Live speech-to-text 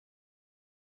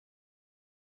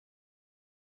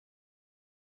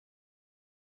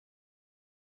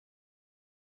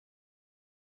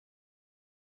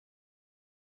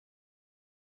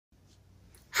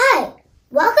Hi,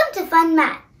 welcome to Fun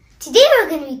Math. Today we're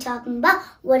going to be talking about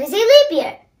what is a leap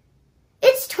year.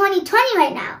 It's 2020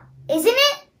 right now, isn't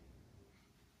it?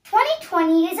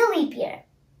 2020 is a leap year,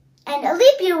 and a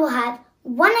leap year will have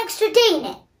one extra day in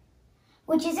it,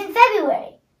 which is in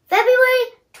February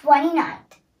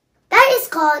 29th. That is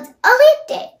called a leap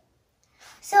day.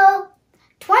 So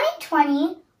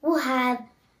 2020 will have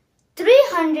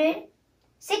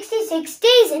 366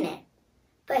 days in it.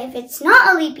 But if it's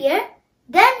not a leap year,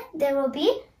 then there will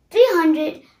be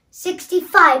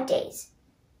 365 days.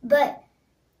 But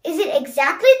is it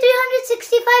exactly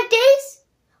 365 days?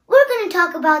 We're going to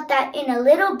talk about that in a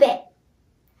little bit.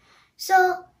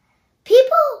 So,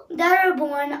 people that are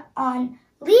born on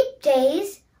leap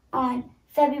days on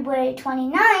February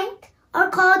 29th are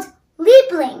called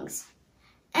leaplings.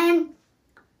 And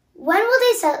when will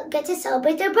they get to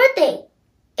celebrate their birthday?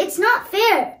 It's not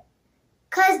fair,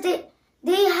 because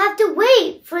they have to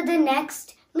wait for the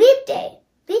next leap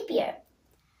year.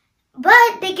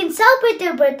 But they can celebrate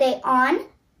their birthday on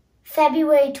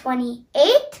February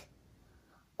 28th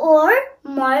or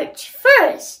March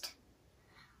 1st.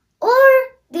 Or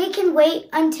they can wait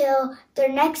until their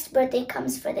next birthday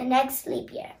comes for the next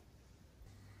leap year.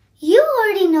 You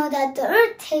already know that the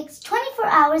Earth takes 24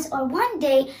 hours or 1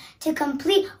 day to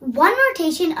complete one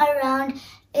rotation around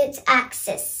its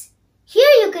axis.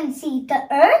 Here you can see the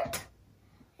Earth,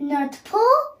 North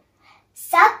Pole,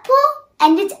 South Pole,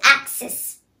 and its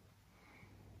axis.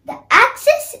 The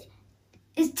axis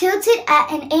is tilted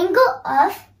at an angle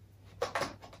of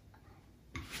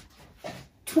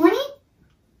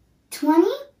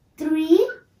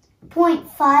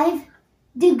 23.5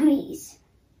 degrees.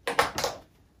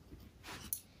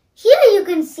 Here you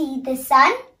can see the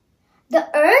sun, the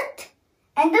Earth,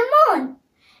 and the moon.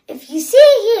 If you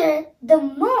see here, the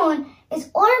moon is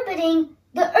orbiting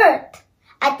the Earth.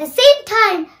 At the same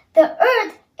time, the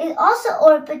Earth is also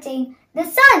orbiting the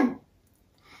sun.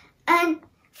 And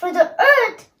for the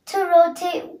Earth to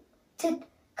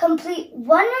complete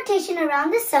one rotation around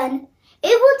the sun,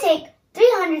 it will take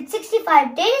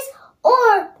 365 days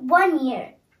or 1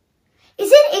 year.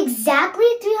 Is it exactly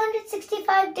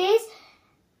 365 days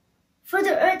for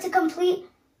the Earth to complete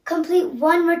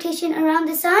one rotation around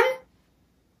the sun?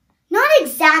 Not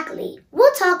exactly.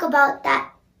 We'll talk about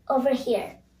that over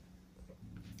here.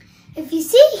 If you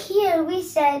see here, we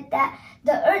said that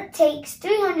the Earth takes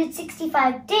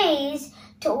 365 days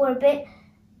to orbit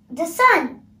the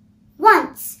sun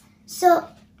once.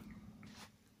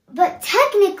 But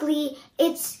technically,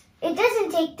 it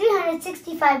doesn't take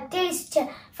 365 days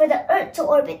for the Earth to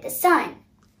orbit the sun.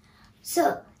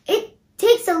 So it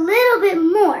takes a little bit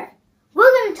more.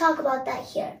 We're going to talk about that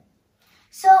here.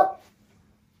 So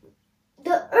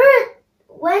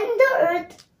when the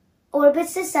Earth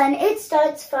orbits the sun, it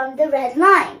starts from the red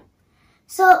line.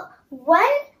 So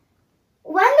when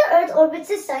the Earth orbits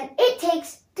the sun, it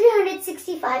takes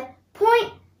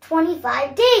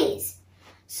 365.25 days.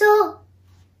 So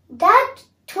that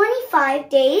 25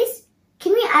 days,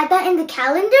 can we add that in the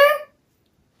calendar?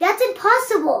 That's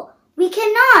impossible. We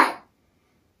cannot,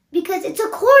 because it's a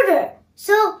quarter.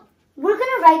 So we're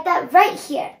going to write that right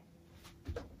here.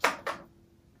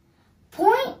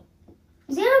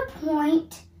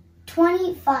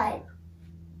 0.25.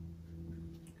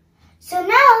 So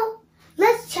now,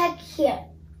 let's check here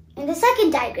in the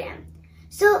second diagram.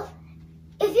 So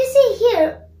if you see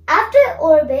here, after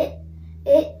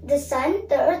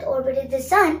the Earth orbited the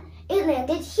sun, it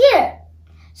landed here.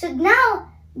 So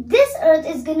now, this Earth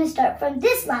is going to start from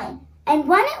this line. And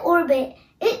when it orbited,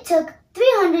 it took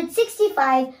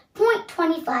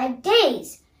 365.25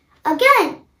 days.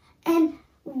 Again, and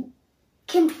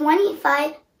can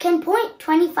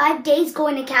 0.25 days go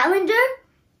in a calendar?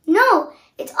 No,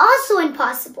 it's also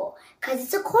impossible because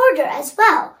it's a quarter as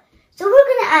well. So we're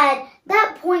going to add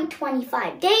that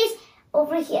 0.25 days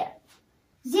over here.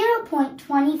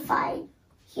 0.25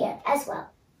 here as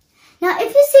well. Now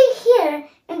if you see here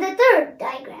in the third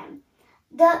diagram,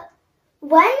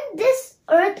 when this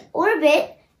Earth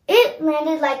orbit, it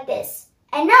landed like this.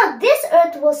 And now this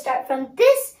Earth will start from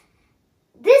this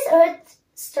Earth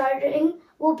starting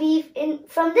will be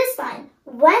from this line.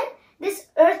 When this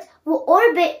Earth will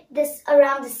orbit this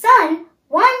around the sun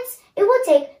once, it will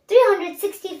take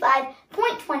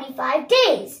 365.25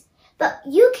 days. But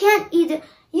you can't can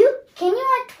you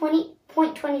add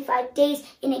 20.25 days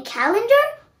in a calendar?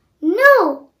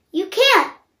 No, you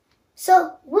can't.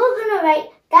 So we're going to write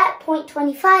that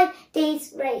 0.25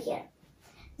 days right here.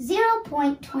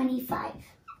 0.25.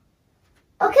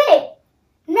 Okay,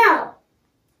 now,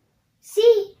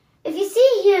 if you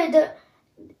see here,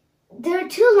 there are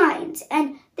two lines,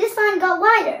 and this line got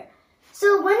wider.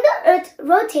 So when the Earth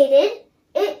rotated,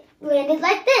 it landed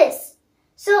like this.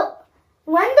 So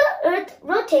when the Earth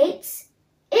rotates,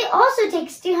 it also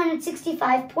takes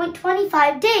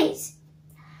 365.25 days.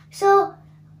 So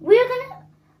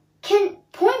can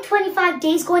 0.25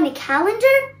 days go in a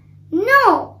calendar?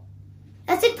 No,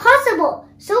 that's impossible.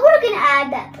 So we're going to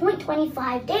add that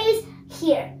 0.25 days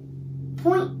here.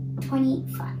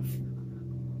 0.25.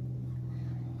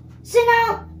 So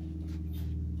now,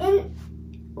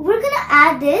 we're going to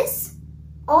add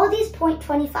all these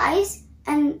 0.25s,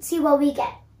 and see what we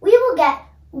get. We will get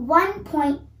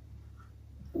 1.1.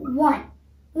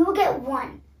 We will get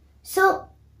 1. So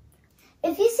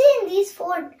if you see in these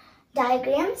 4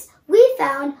 diagrams, we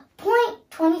found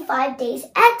 0.25 days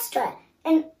extra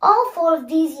in all 4 of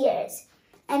these years.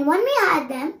 And when we add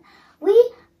them,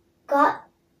 we got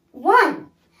 1.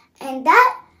 And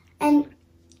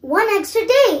 1 extra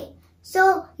day.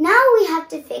 So now we have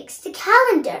to fix the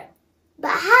calendar.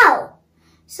 But how?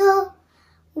 So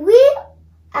we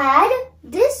add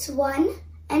this one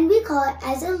and we call it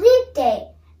as a leap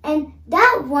day. And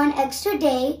that 1 extra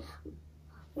day,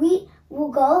 we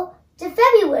will go to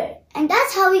February. And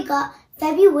that's how we got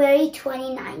February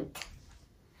 29th.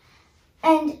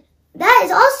 And that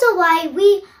is also why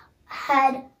we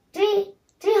had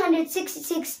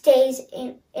 366 days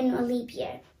in a leap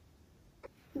year.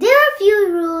 There are a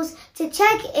few rules to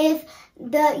check if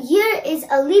the year is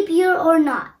a leap year or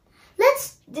not.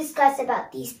 Let's discuss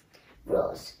about these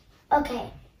rules.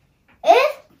 Okay,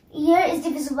 if year is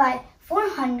divisible by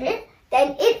 400,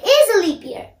 then it is a leap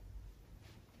year.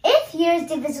 If year is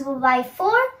divisible by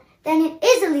 4, then it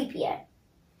is a leap year.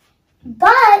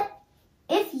 But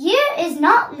if year is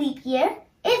not leap year,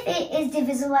 if it is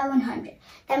divisible by 100,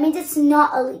 that means it's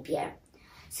not a leap year.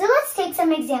 So let's take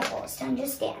some examples to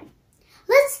understand.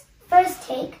 Let's first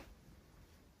take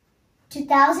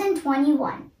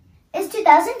 2021. Is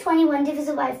 2021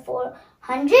 divisible by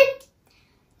 400?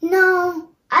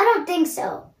 No, I don't think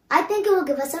so. I think it will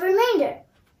give us a remainder.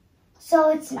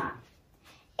 So it's not.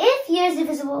 If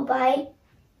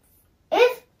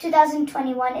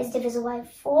 2021 is divisible by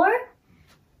 4,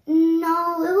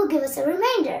 no, it will give us a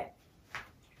remainder.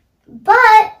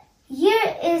 But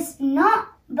is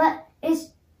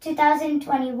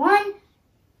 2021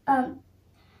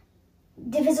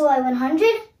 divisible by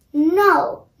 100?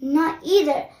 No, not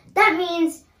either. That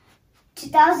means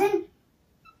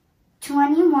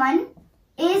 2021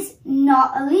 is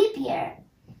not a leap year.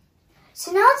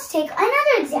 So now let's take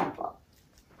another example.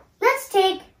 Let's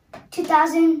take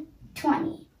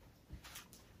 2020.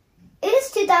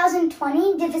 Is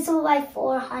 2020 divisible by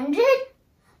 400?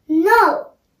 No.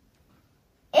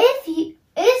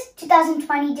 Is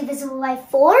 2020 divisible by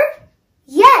 4?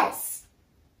 Yes.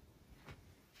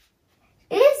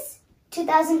 Is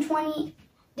 2020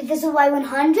 divisible by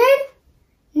 100?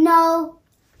 No.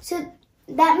 So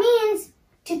that means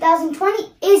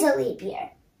 2020 is a leap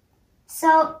year.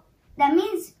 So that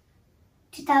means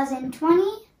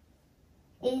 2020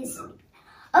 is a leap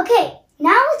year. Okay,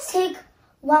 now let's take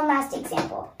one last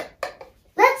example.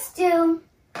 Let's do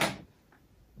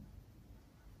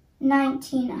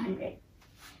 1900.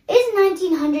 Is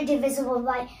 1900 divisible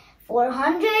by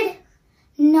 400?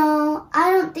 No,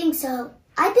 I don't think so.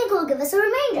 I think it will give us a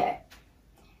remainder.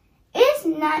 Is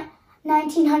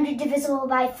 1900 divisible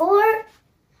by 4?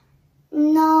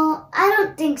 No, I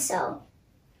don't think so.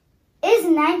 Is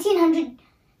 1900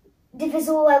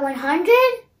 divisible by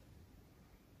 100?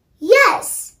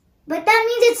 Yes, but that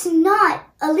means it's not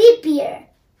a leap year.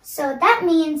 So that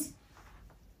means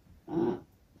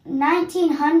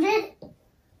 1900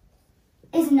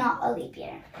 is not a leap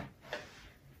year.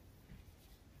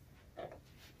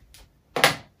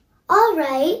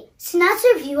 Alright, so now let's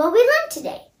review what we learned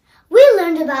today. We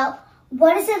learned about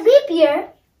what is a leap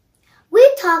year. We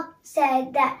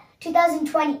said that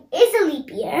 2020 is a leap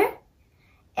year.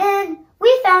 And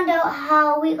we found out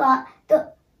how they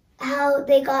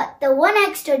got the 1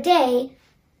 extra day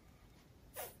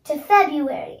to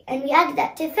February. And we added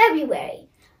that to February,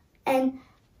 and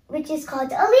which is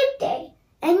called a leap day.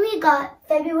 And we got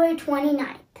February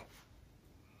 29th.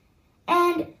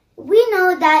 And we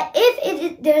know that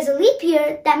if there's a leap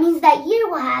year, that means that year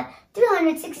will have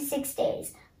 366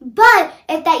 days. But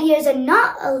if that year is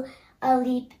not a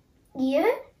leap year,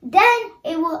 then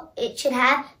it should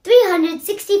have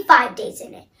 365 days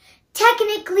in it.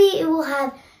 Technically, it will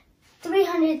have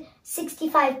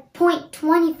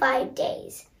 365.25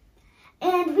 days.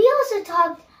 And we also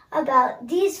talked about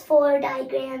these 4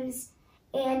 diagrams,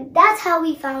 and that's how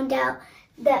we found out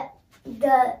the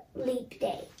leap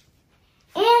day.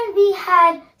 And we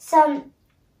had some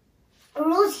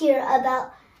rules here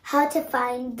about how to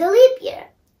find the leap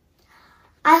year.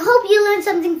 I hope you learned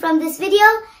something from this video.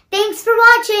 Thanks for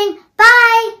watching.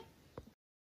 Bye!